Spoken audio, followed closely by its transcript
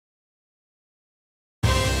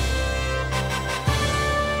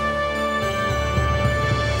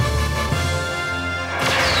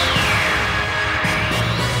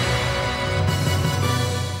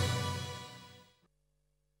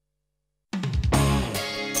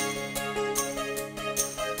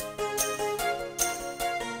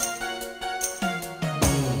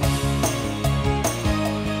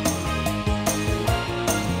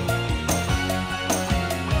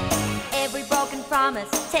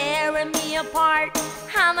tearing me apart.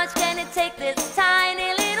 How much can it take this tiny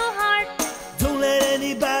little heart? Don't let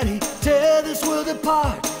anybody tear this world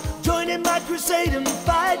apart. Join in my crusade and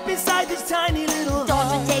fight beside this tiny little heart.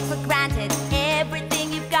 Don't you take for granted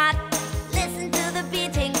everything you've got. Listen to the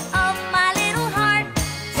beating of my little heart.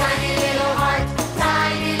 Tiny little heart,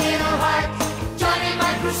 tiny little heart. Join in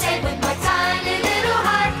my crusade with my tiny little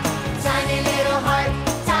heart. Tiny little heart,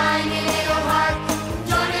 tiny little heart.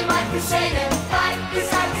 Join in my crusade and fight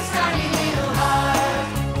beside this tiny little heart.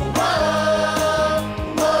 Whoa,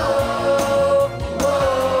 whoa, whoa,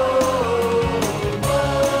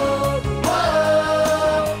 whoa,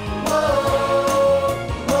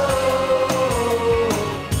 whoa.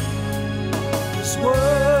 This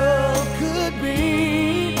world could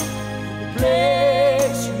be the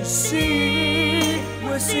place you see,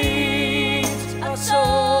 where seeds are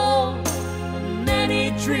sown,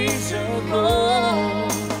 many trees are grown.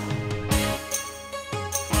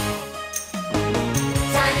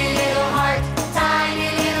 Tiny little heart, tiny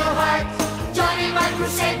little heart. Join in my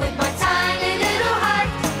crusade with my tiny little heart.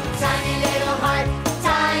 Tiny little heart,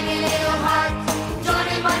 tiny little heart. Join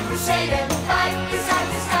in my crusade and fight beside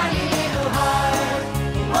this tiny little heart.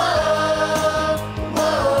 Whoa,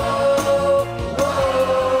 whoa, whoa,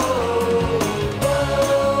 whoa,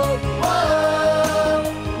 whoa, whoa.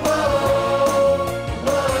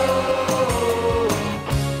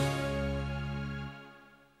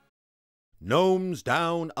 Gnomes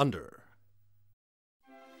Down Under.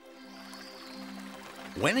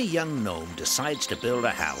 When a young gnome decides to build a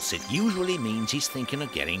house, it usually means he's thinking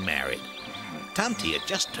of getting married. Tomte had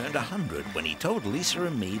just turned 100 when he told Lisa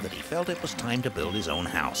and me that he felt it was time to build his own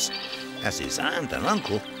house. As his aunt and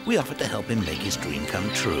uncle, we offered to help him make his dream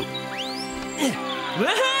come true. Hey!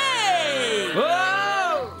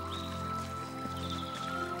 Whoa!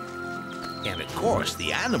 And of course,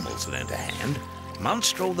 the animals lent a hand.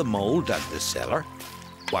 Monstro the mole dug the cellar,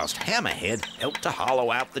 whilst Hammerhead helped to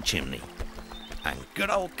hollow out the chimney. And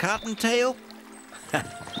good old Cottontail?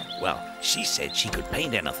 Well, she said she could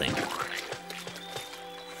paint anything.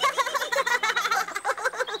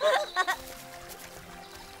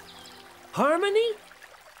 Harmony?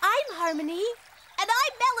 I'm Harmony. And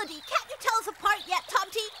I'm Melody. Can't you tell us apart yet,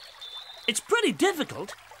 Tomte? It's pretty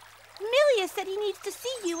difficult. Millius said he needs to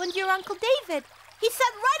see you and your Uncle David. He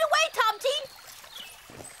said right away, Tomte.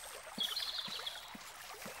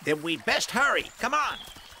 Then we'd best hurry. Come on.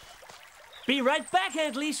 Be right back,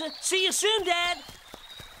 Aunt Lisa. See you soon, Dad.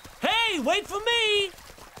 Hey, wait for me.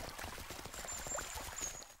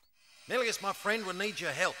 Millius, my friend, will need your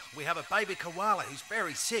help. We have a baby koala. He's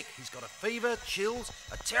very sick. He's got a fever, chills,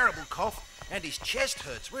 a terrible cough, and his chest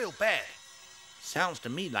hurts real bad. Sounds to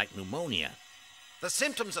me like pneumonia. The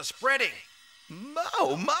symptoms are spreading. Ma!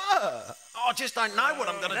 I just don't know what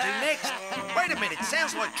I'm going to do next. Wait a minute,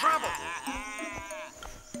 sounds like trouble.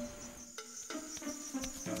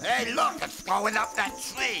 Hey, look, it's going up that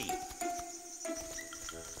tree.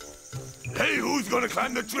 Hey, who's gonna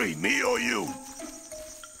climb the tree, me or you?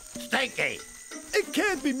 Stinky. It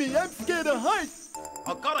can't be me. I'm scared of heights.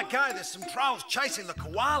 I've got to go. There's some trolls chasing the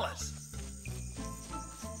koalas.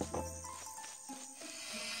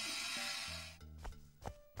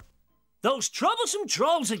 Those troublesome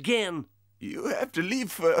trolls again. You have to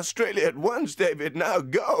leave for Australia at once, David. Now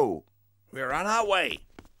go. We're on our way.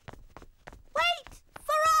 Wait!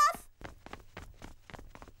 For us!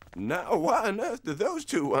 Now, why on earth do those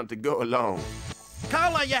two want to go along?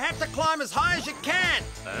 Kola, you have to climb as high as you can.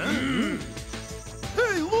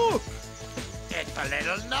 Hey, look! It's a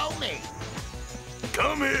little Gnome.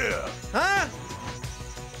 Come here. Huh?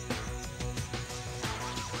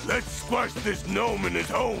 Let's squash this gnome in his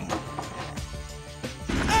home.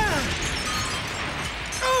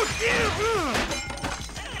 Oh, dear!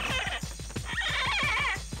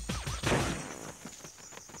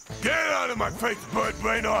 Get out of my face, bird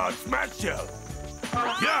brain, or I'll smash you.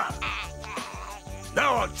 Yeah.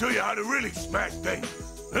 Now I'll show you how to really smash things.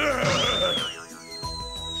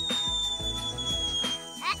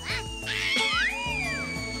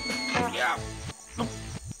 Yeah.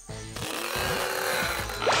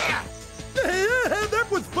 Hey, that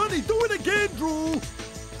was funny. Do it again, Drew.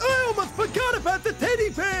 I almost forgot about the teddy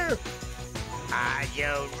bear. Are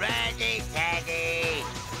you ready, Teddy?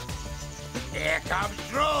 Here comes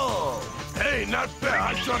Drew. Hey, not fair.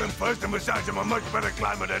 I shot him first and besides I'm a much better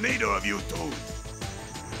climber than either of you two.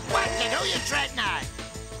 Watch it, who you treading on?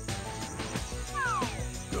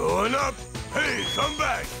 Going up. Hey, come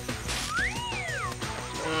back.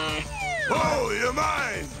 Oh, you're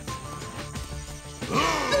mine.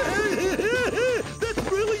 That's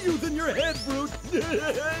really using your head, Brute.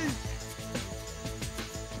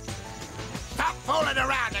 Stop fooling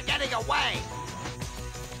around. They're getting away.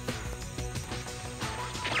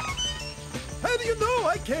 How do you know?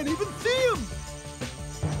 I can't even see him.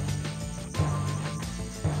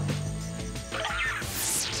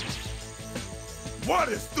 What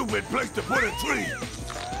a stupid place to put a tree!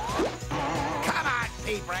 Come on,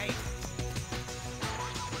 pea-brain.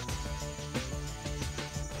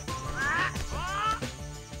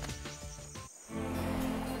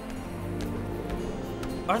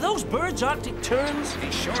 Are those birds Arctic terns?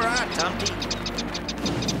 They sure are, Tomte.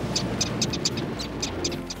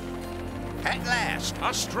 At last,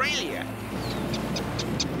 Australia.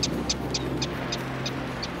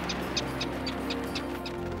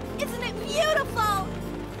 Isn't it beautiful?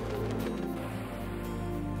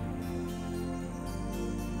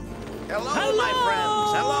 Hello, my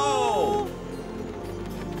friends. Hello.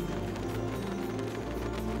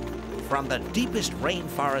 From the deepest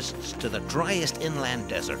rainforests to the driest inland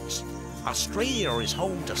deserts, Australia is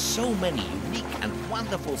home to so many unique and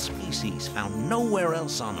wonderful species found nowhere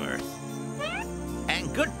else on Earth.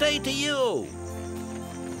 And good day to you!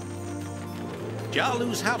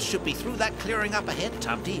 Djalu's house should be through that clearing up ahead,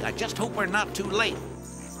 Tomte. I just hope we're not too late.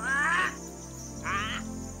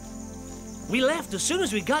 We left as soon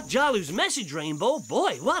as we got Djalu's message, Rainbow.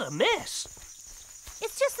 Boy, what a mess.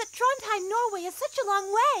 It's just that Trondheim, Norway is such a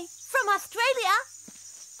long way from Australia.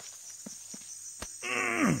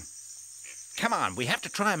 Come on, we have to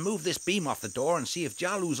try and move this beam off the door and see if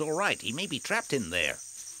Djalu's all right. He may be trapped in there.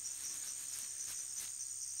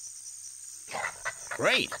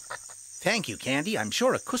 Great. Thank you, Candy. I'm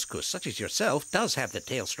sure a couscous such as yourself does have the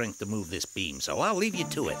tail strength to move this beam, so I'll leave you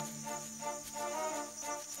to it.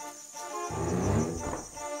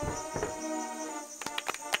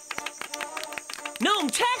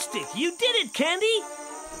 Gnome-tastic! You did it, Candy!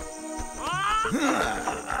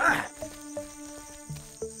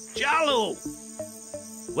 Djalu!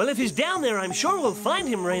 Well, if he's down there, I'm sure we'll find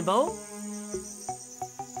him, Rainbow.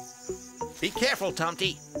 Be careful,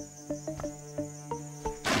 Tomte.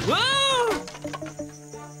 Whoa!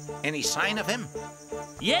 Any sign of him?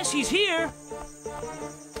 Yes, he's here.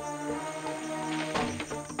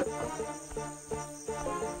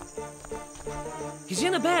 He's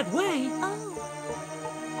in a bad way. Oh.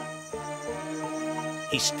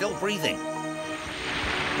 He's still breathing.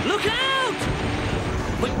 Look out!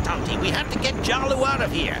 Quick, Tomte, we have to get Djalu out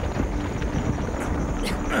of here.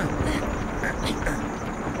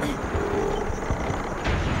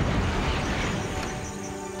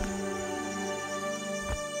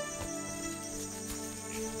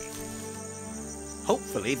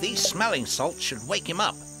 Hopefully, these smelling salts should wake him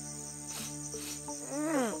up.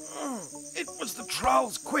 It was the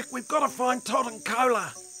trolls. Quick, we've got to find Todd and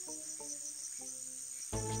Kola.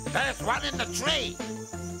 There's one in the tree.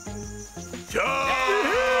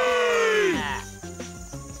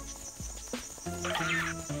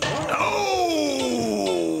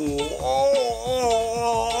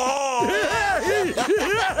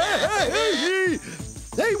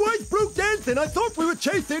 Hey, why's Brooke dancing? I thought we were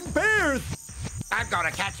chasing bears. I'm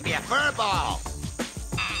gonna catch me a fur ball.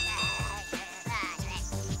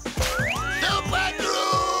 Super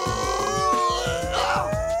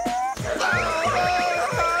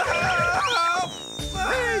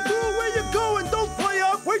Hey, dude, where you going? Don't play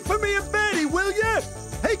up. Wait for me and Betty, will ya?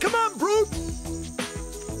 Hey, come on, Brute.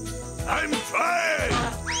 I'm trying!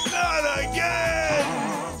 Not again!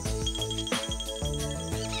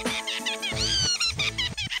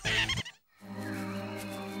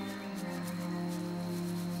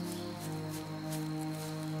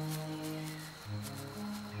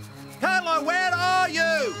 Kola, where are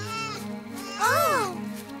you? Oh.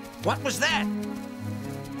 What was that?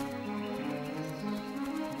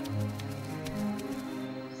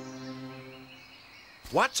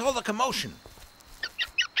 What's all the commotion?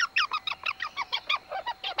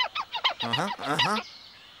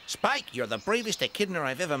 Spike, you're the bravest echidna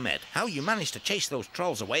I've ever met. How you managed to chase those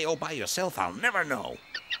trolls away all by yourself, I'll never know.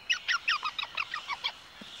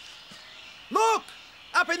 Look!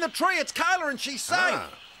 Up in the tree, it's Kola and she's safe.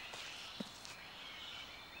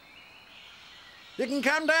 You can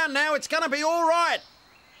come down now, it's gonna be all right.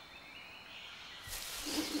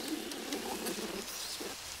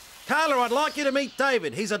 Kola, I'd like you to meet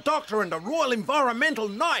David. He's a doctor and a Royal Environmental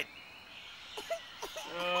Knight.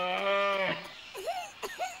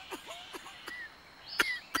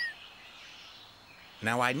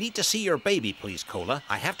 Now, I need to see your baby, please, Kola.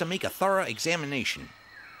 I have to make a thorough examination.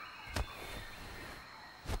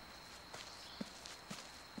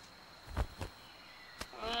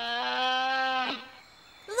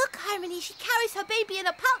 Look, Harmony, she carries her baby in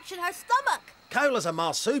a pouch in her stomach. Kola's a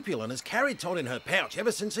marsupial and has carried Todd in her pouch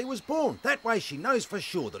ever since he was born. That way she knows for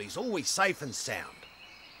sure that he's always safe and sound.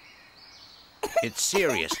 It's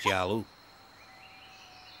serious, Djalu.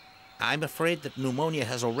 I'm afraid that pneumonia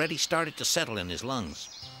has already started to settle in his lungs.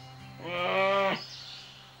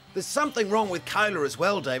 There's something wrong with Kola as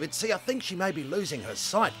well, David. See, I think she may be losing her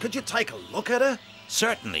sight. Could you take a look at her?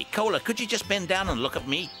 Certainly. Kola, could you just bend down and look at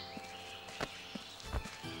me?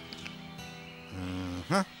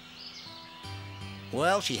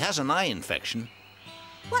 Well, she has an eye infection.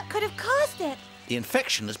 What could have caused it? The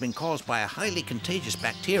infection has been caused by a highly contagious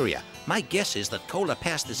bacteria. My guess is that Kola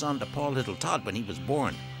passed this on to poor little Todd when he was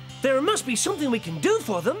born. There must be something we can do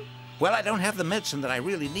for them. Well, I don't have the medicine that I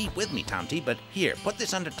really need with me, Tomte, but here, put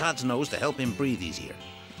this under Todd's nose to help him breathe easier.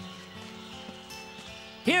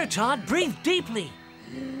 Here, Todd, breathe deeply.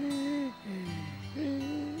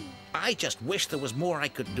 I just wish there was more I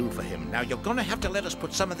could do for him. Now, you're gonna have to let us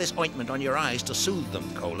put some of this ointment on your eyes to soothe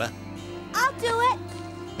them, Kola. I'll do it.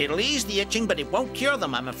 It'll ease the itching, but it won't cure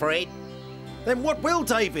them, I'm afraid. Then what will,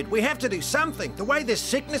 David? We have to do something. The way this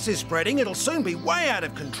sickness is spreading, it'll soon be way out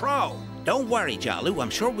of control. Don't worry, Djalu. I'm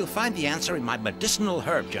sure we'll find the answer in my medicinal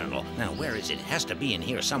herb journal. Now, where is it? It has to be in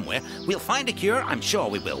here somewhere. We'll find a cure. I'm sure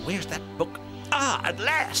we will. Where's that book? Ah, at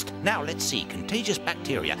last! Now, let's see. Contagious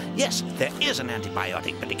bacteria. Yes, there is an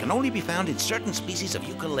antibiotic, but it can only be found in certain species of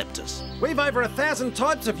eucalyptus. We've over 1,000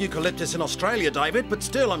 types of eucalyptus in Australia, David, but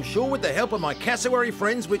still, I'm sure with the help of my cassowary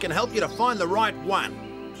friends, we can help you to find the right one.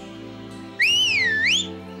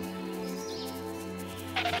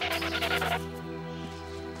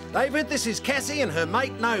 David, this is Cassie and her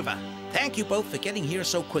mate Nova. Thank you both for getting here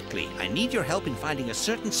so quickly. I need your help in finding a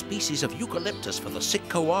certain species of eucalyptus for the sick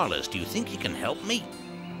koalas. Do you think you can help me?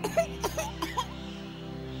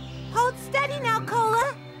 Hold steady now,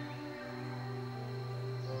 Kola.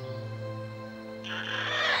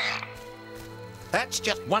 That's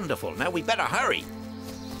just wonderful. Now we better hurry.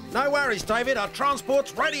 No worries, David. Our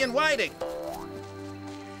transport's ready and waiting.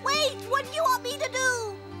 Wait, what do you want me to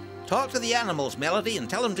do? Talk to the animals, Melody, and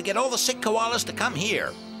tell them to get all the sick koalas to come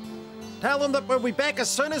here. Tell them that we'll be back as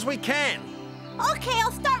soon as we can. Okay,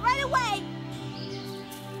 I'll start right away.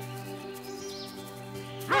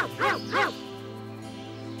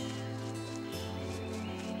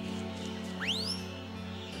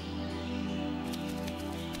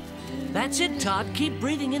 That's it, Todd. Keep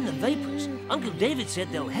breathing in the vapors. Uncle David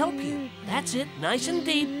said they'll help you. That's it, nice and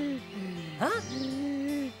deep. Huh?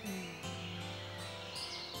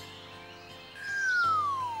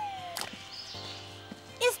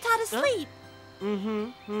 Is Todd asleep?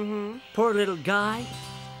 Poor little guy.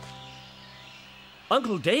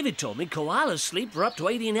 Uncle David told me koalas sleep for up to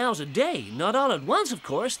 18 hours a day. Not all at once, of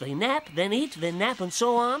course. They nap, then eat, then nap, and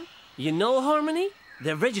so on. You know, Harmony?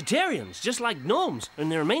 They're vegetarians, just like gnomes,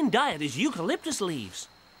 and their main diet is eucalyptus leaves.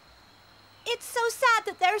 It's so sad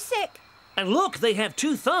that they're sick. And look, they have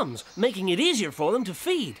 2 thumbs, making it easier for them to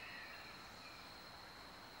feed.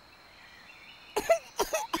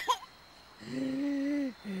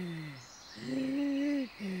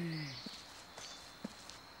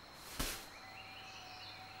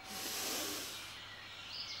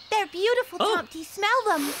 They're beautiful, Oh. Tomte. Smell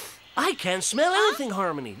them. I can't smell anything,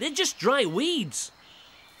 Harmony. They're just dry weeds.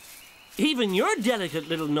 Even your delicate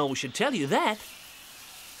little nose should tell you that.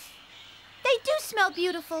 They do smell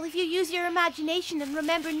beautiful if you use your imagination and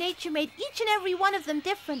remember nature made each and every one of them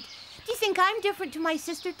different. Do you think I'm different to my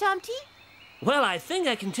sister, Tomte? Well, I think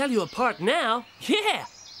I can tell you apart now. Yeah.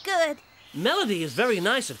 Good. Melody is very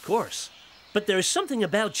nice, of course. But there's something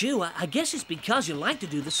about you. I guess it's because you like to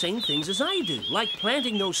do the same things as I do, like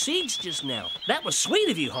planting those seeds just now. That was sweet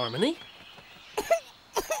of you, Harmony.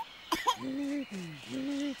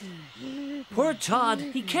 Poor Todd,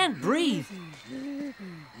 he can't breathe.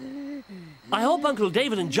 I hope Uncle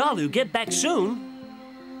David and Djalu get back soon.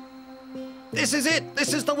 This is it.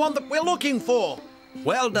 This is the one that we're looking for.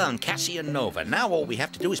 Well done, Cassie and Nova. Now all we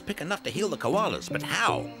have to do is pick enough to heal the koalas, but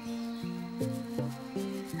how?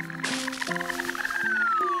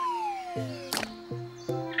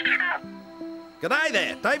 G'day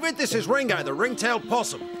there, David. This is Ringo, the ring-tailed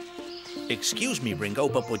possum. Excuse me, Ringo,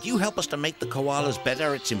 but would you help us to make the koalas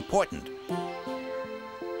better? It's important.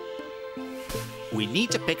 We need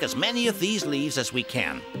to pick as many of these leaves as we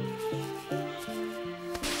can.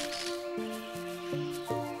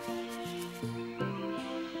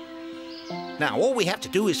 Now, all we have to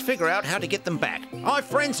do is figure out how to get them back. I've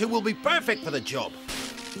friends who will be perfect for the job.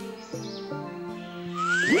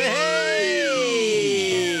 Hey!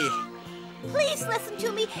 Please listen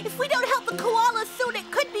to me. If we don't help the koalas soon,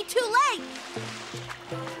 it could be too late.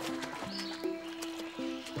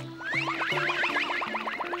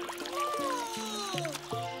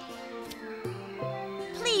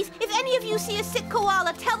 see a sick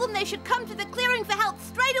koala, tell them they should come to the clearing for help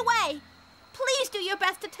straight away. Please do your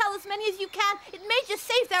best to tell as many as you can. It may just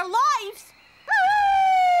save their lives.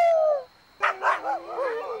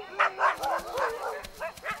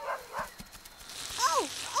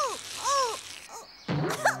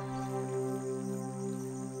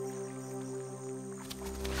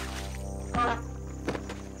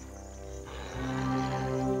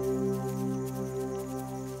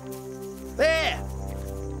 There!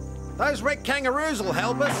 Those wrecked kangaroos will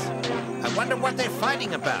help us. I wonder what they're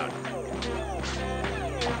fighting about.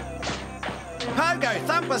 Pogo,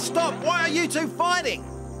 Thumper, stop! Why are you two fighting?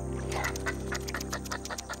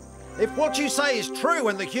 If what you say is true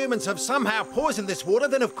and the humans have somehow poisoned this water,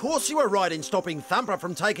 then of course you were right in stopping Thumper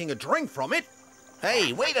from taking a drink from it.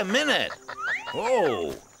 Hey, wait a minute.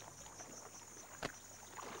 Whoa.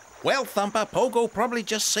 Well, Thumper, Pogo probably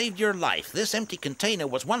just saved your life. This empty container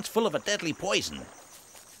was once full of a deadly poison.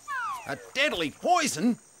 A deadly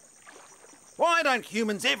poison? Why don't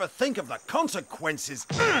humans ever think of the consequences?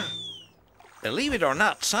 Believe it or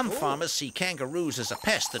not, some farmers see kangaroos as a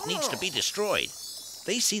pest that needs to be destroyed.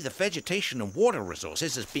 They see the vegetation and water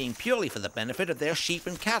resources as being purely for the benefit of their sheep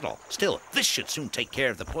and cattle. Still, this should soon take care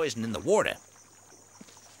of the poison in the water.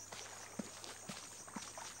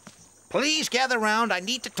 Please gather round. I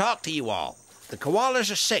need to talk to you all. The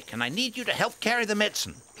koalas are sick, and I need you to help carry the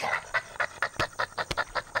medicine.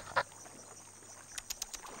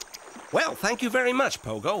 Well, thank you very much,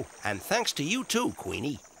 Pogo. And thanks to you too,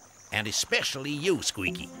 Queenie. And especially you,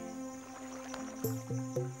 Squeaky.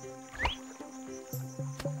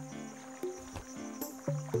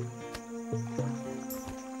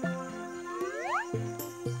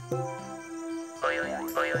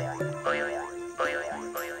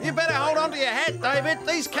 You better hold on to your hat, David.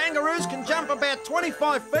 These kangaroos can jump about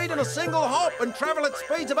 25 feet in a single hop and travel at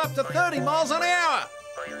speeds of up to 30 miles an hour.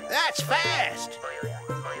 That's fast.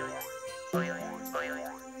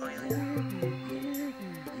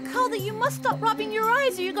 Kola, you must stop rubbing your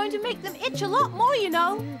eyes or you're going to make them itch a lot more, you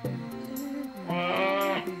know.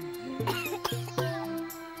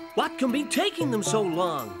 What can be taking them so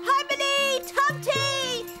long? Harmony!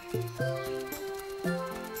 Tomte!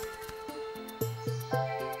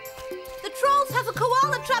 The trolls have a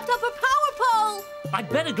koala trapped up a power pole! I'd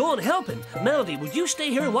better go and help him. Melody, would you stay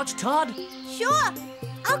here and watch Todd? Sure,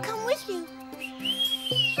 I'll come with you.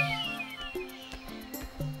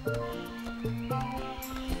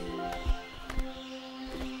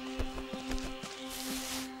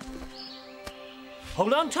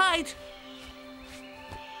 Hold on tight.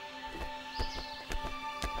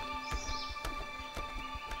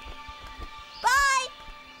 Bye!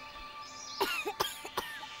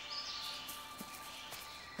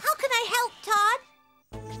 How can I help, Todd?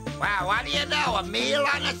 Well, what do you know? A meal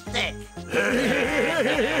on a stick.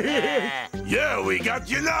 Yeah, we got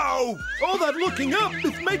you now. All that looking up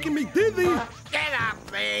is making me dizzy. Get up,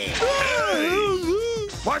 me.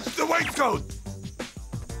 Watch the waistcoat.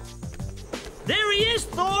 There he is,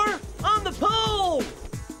 Thor! On the pole!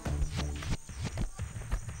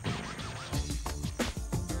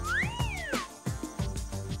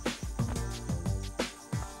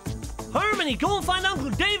 Harmony, go and find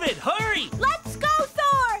Uncle David! Hurry! Let's go,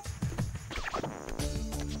 Thor!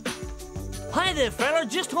 Hi there, fella.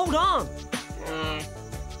 Just hold on.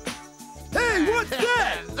 Hey, what's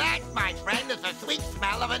that? That, my friend, is the sweet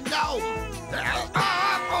smell of a gnome.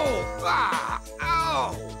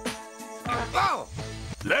 Oh!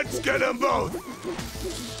 Let's get them both.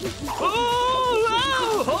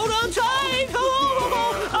 Oh, hold on tight!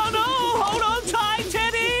 Oh, no! Hold on tight,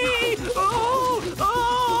 Teddy! Oh!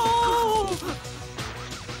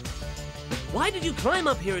 Why did you climb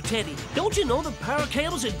up here, Teddy? Don't you know the power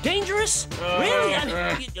cables are dangerous? Really?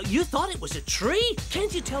 You thought it was a tree?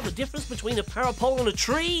 Can't you tell the difference between a power pole and a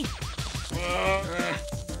tree?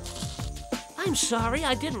 I'm sorry,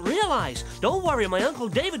 I didn't realize. Don't worry, my Uncle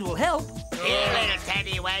David will help. Here, little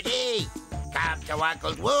Teddy Weddy. Come to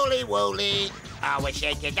Uncle's Woolly Woolly. Oh, we'll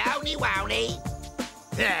shake you downy wowny.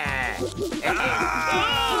 Oh,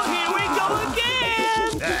 here we go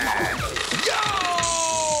again!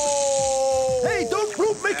 Hey, don't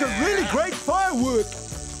fruit make a really great firework.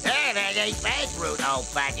 That ain't bad fruit, old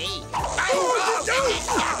buddy.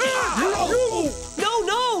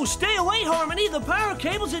 No, stay away, Harmony. The power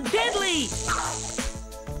cables are deadly.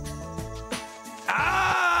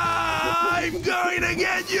 I'm going to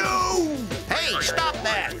get you! Hey, stop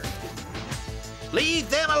that! Leave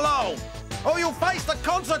them alone! Or you'll face the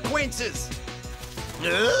consequences.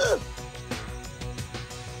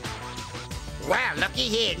 Well, looky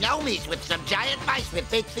here. Gnomes with some giant mice with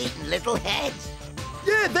big feet and little heads.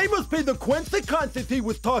 Yeah, they must be the Quincy he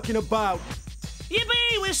was talking about.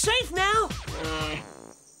 is safe now.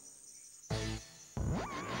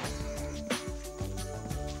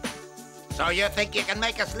 So you think you can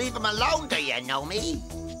make us leave him alone, do you, Gnome?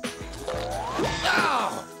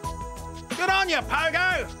 Oh! Good on you,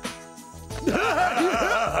 Pogo!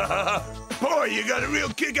 Boy, you got a real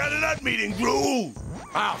kick out of that meeting, Gruel.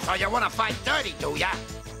 Oh, so you want to fight dirty, do ya?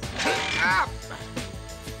 Up!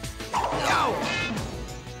 No!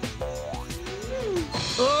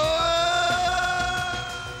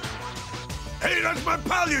 Hey, that's my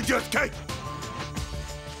pal you just kicked.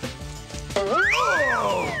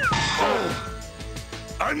 Oh!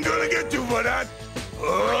 I'm gonna get you for that.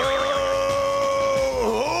 Oh!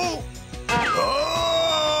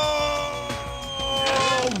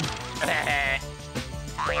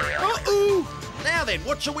 Uh-oh! Now then,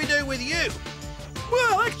 what shall we do with you?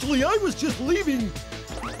 Well, actually, I was just leaving.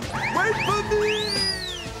 Wait for me!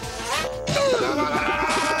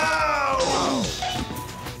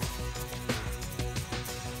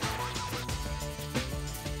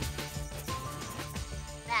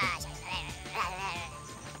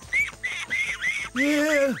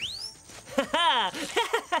 Yeah.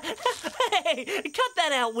 Hey, cut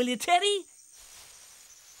that out, will you, Teddy?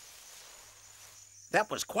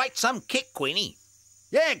 That was quite some kick, Queenie.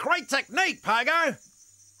 Yeah, great technique, Pogo!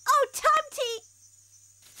 Oh, Tomte!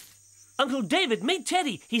 Uncle David, meet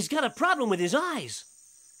Teddy. He's got a problem with his eyes.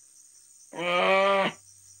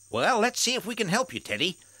 Well, let's see if we can help you,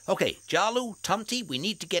 Teddy. Okay, Djalu, Tomte, we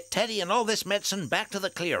need to get Teddy and all this medicine back to the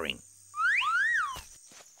clearing.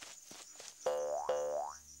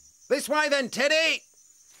 This way then, Teddy!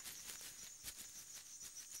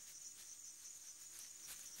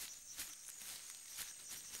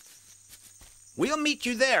 We'll meet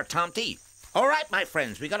you there, Tomte. All right, my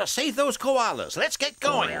friends, we gotta save those koalas. Let's get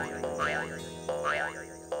going.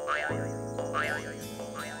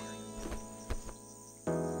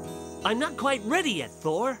 I'm not quite ready yet,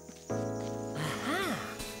 Thor. Aha.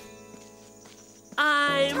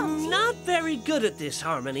 I'm not very good at this,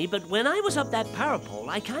 Harmony, but when I was up that parapole,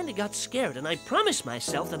 I kind of got scared, and I promised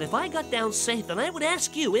myself that if I got down safe, then I would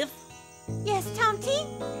ask you if Yes, Tomte?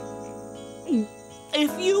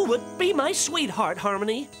 you would be my sweetheart,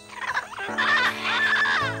 Harmony.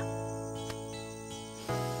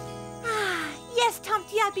 Yes,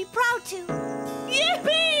 Tomte, I'd be proud to.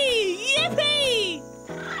 Yippee! Yippee!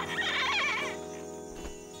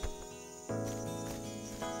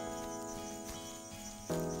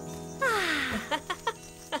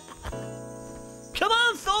 Come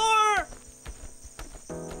on, Thor!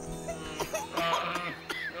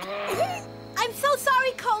 I'm so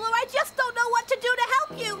sorry, Kola. I just don't know what to do to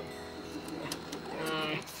help you.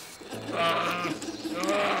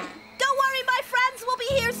 Don't worry, my friends. We'll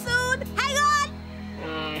be here soon. Hang on.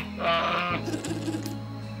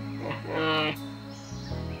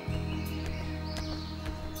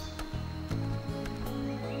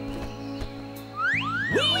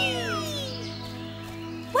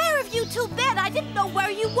 Where have you two been? I didn't know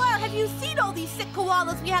where you were. Have you seen all these sick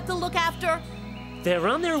koalas we have to look after? They're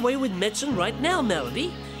on their way with medicine right now,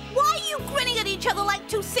 Melody. Why are you grinning at each other like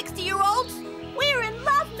two 60-year-olds? We're in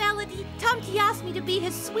love, Melody. Tomte asked me to be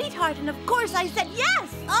his sweetheart, and of course I said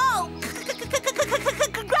yes. Oh,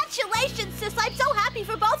 congratulations, sis. I'm so happy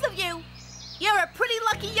for both of you. You're a pretty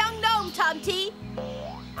lucky young gnome, Tomte.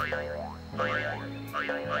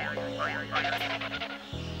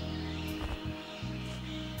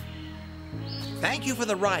 Thank you for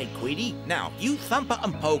the ride, Queenie. Now, you, Thumper,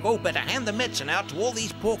 and Pogo better hand the medicine out to all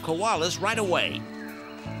these poor koalas right away.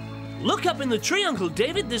 Look up in the tree, Uncle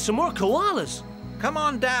David. There's some more koalas. Come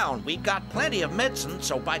on down. We've got plenty of medicine,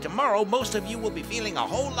 so by tomorrow, most of you will be feeling a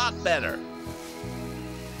whole lot better.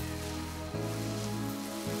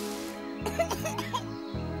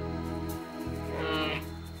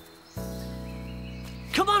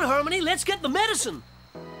 Come on, Harmony. Let's get the medicine.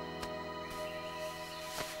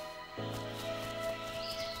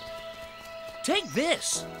 Take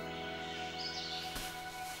this.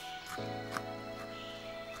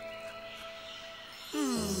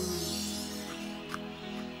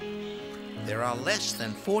 There are less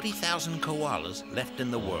than 40,000 koalas left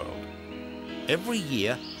in the world. Every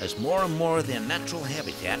year, as more and more of their natural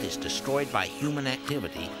habitat is destroyed by human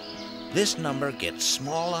activity, this number gets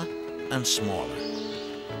smaller and smaller.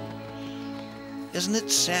 Isn't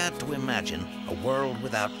it sad to imagine a world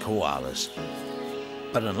without koalas?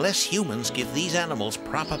 But unless humans give these animals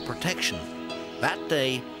proper protection, that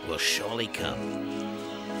day will surely come.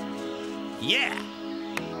 Yeah!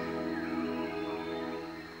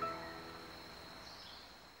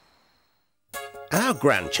 Our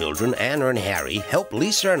grandchildren, Anna and Harry, help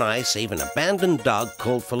Lisa and I save an abandoned dog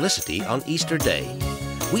called Felicity on Easter Day.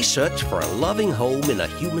 We search for a loving home in a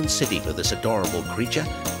human city for this adorable creature,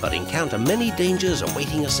 but encounter many dangers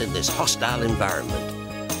awaiting us in this hostile environment.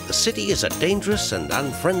 The city is a dangerous and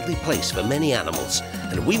unfriendly place for many animals,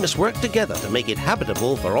 and we must work together to make it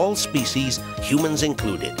habitable for all species, humans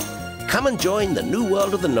included. Come and join the new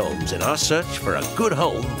world of the gnomes in our search for a good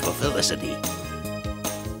home for Felicity.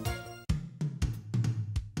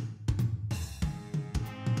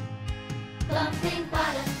 Bumping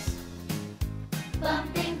bottoms,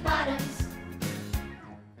 bumping bottoms.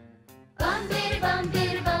 Bum bitty bum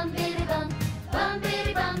bitty bum bitty bum, bum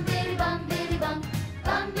bitty bum bitty bum bitty bum,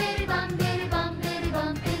 bum bitty bum bitty bum bitty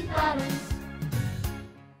bumping bottoms.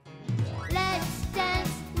 Let's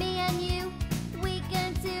dance, me and you. We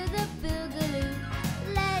can do the boogaloo.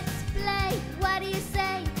 Let's play. What do you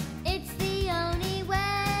say? It's the only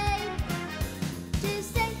way to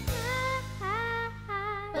say ha ha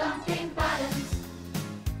ha. Bumping bottoms,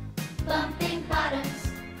 bumping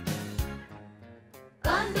bottoms.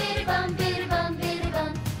 Bum bitty bum bitty bum bitty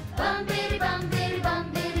bum, bum bitty bum bitty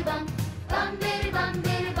bum bitty bum, bum bitty bum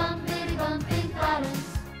bitty bum bitty bumping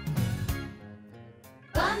bottoms.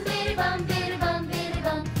 Bum bitty bum bitty.